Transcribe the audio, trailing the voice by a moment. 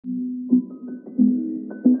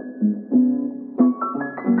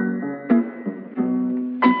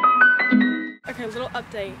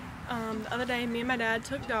update. The other day, me and my dad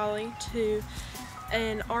took Dolly to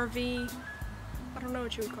an RV, I don't know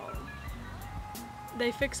what you would call them.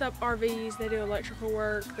 They fix up RVs, they do electrical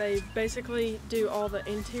work, they basically do all the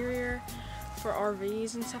interior for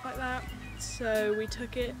RVs and stuff like that. So we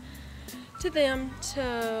took it to them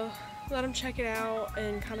to let them check it out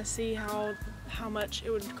and kind of see how much it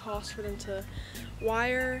would cost for them to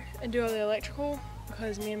wire and do all the electrical,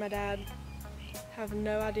 because me and my dad have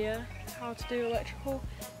no idea how to do electrical.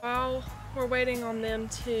 While we're waiting on them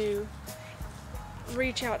to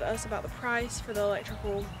reach out to us about the price for the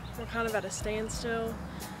electrical, we're kind of at a standstill.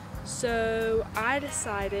 So I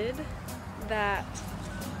decided that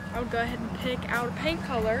I would go ahead and pick out a paint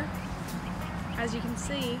color, as you can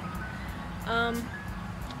see, and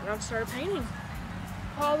I've started painting.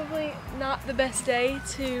 Probably not the best day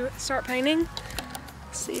to start painting.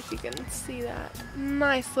 Let's see if you can see that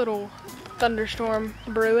nice little thunderstorm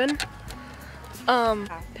brewing.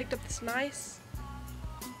 I picked up this nice,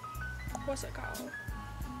 what's it called?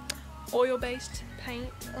 Oil-based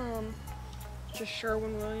paint. Just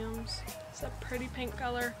Sherwin Williams. It's a pretty pink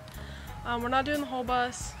color. We're not doing the whole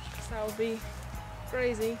bus because that would be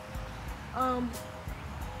crazy.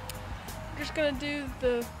 Just gonna do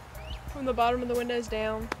from the bottom of the windows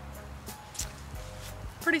down.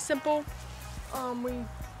 Pretty simple. We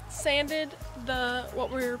sanded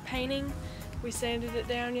what we were painting. We sanded it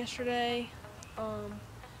down yesterday.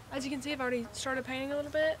 As you can see, I've already started painting a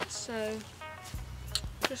little bit, so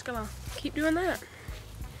just gonna keep doing that.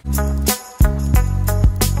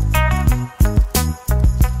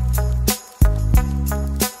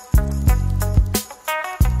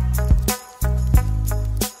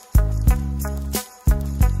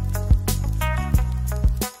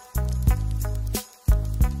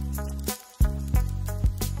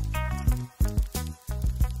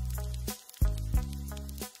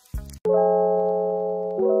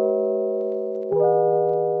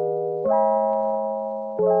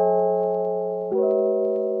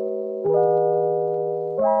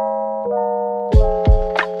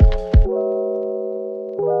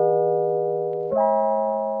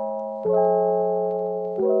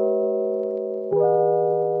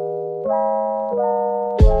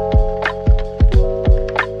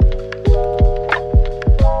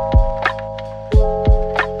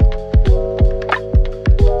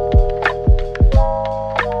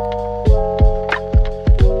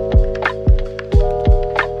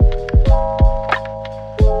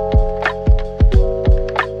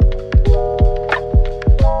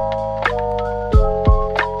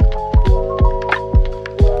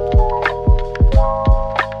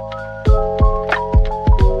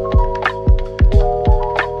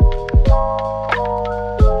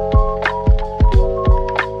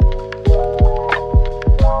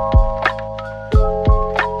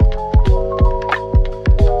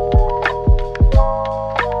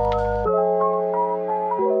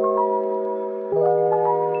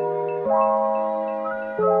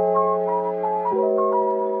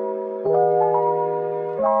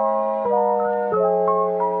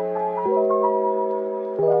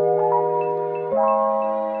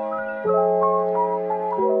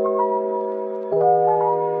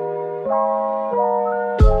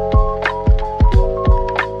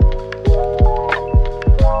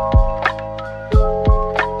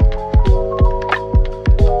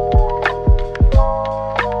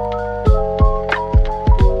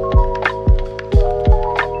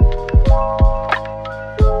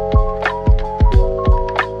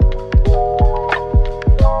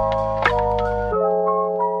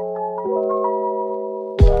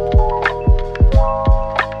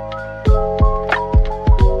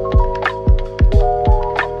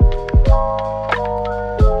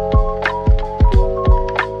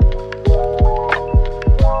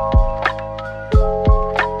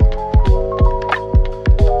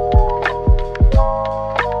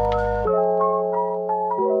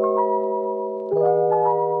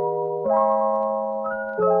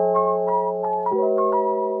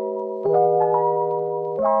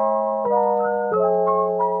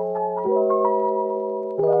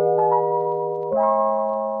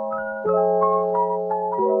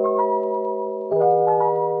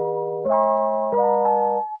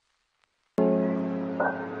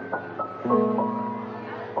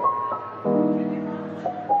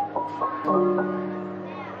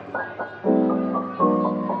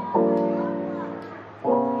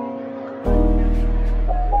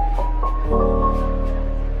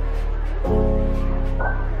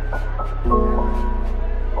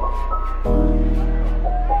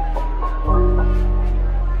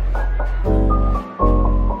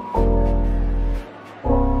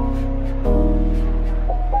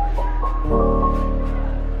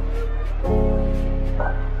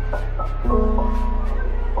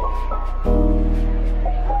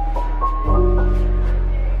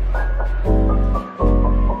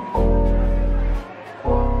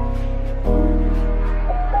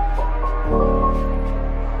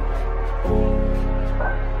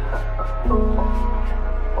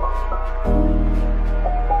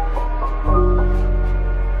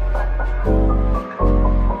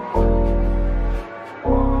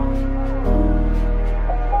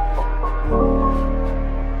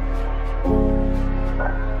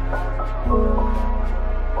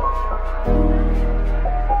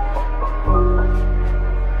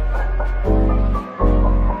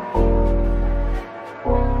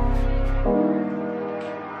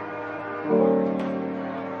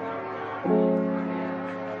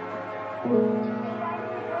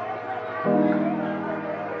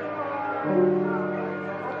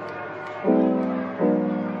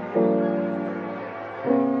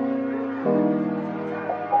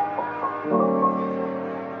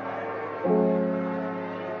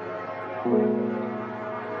 It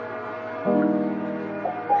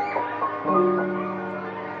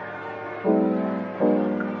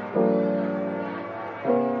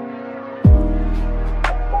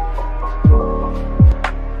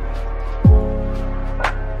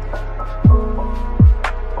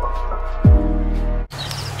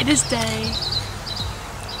is day,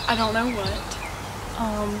 I don't know what,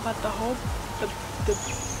 but the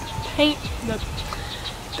paint,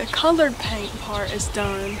 the colored paint part is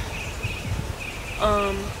done.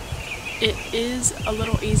 It is a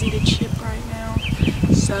little easy to chip right now,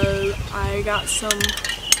 so I got some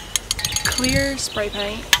clear spray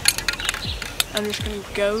paint. I'm just going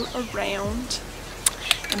to go around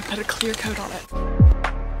and put a clear coat on it.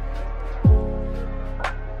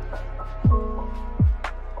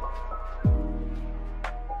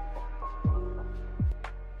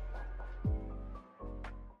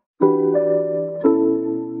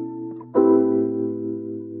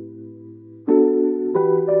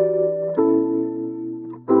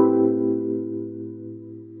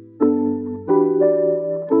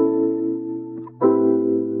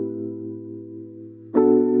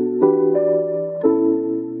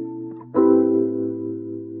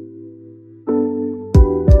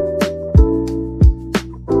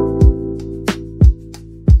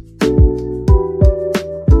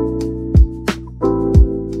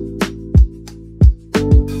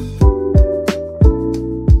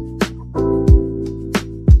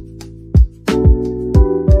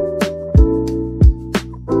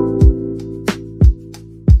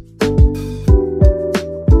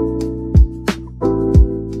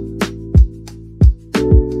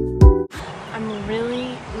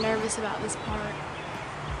 About this part,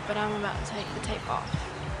 but I'm about to take the tape off.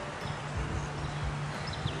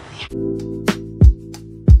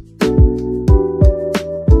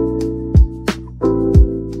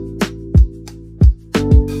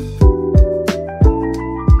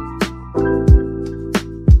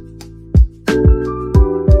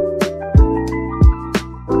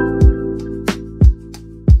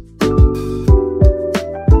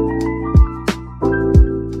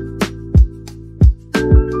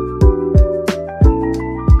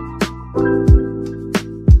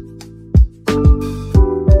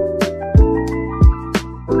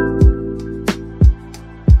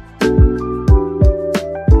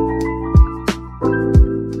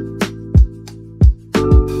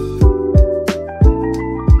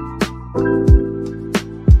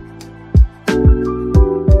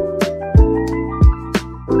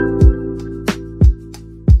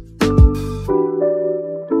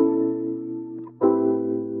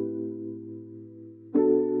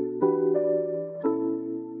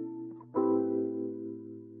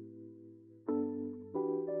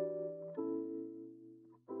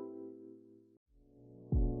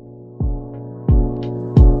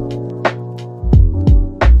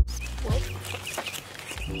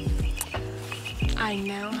 I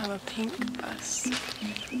now have a pink bus.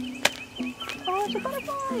 Oh, it's a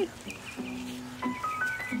butterfly!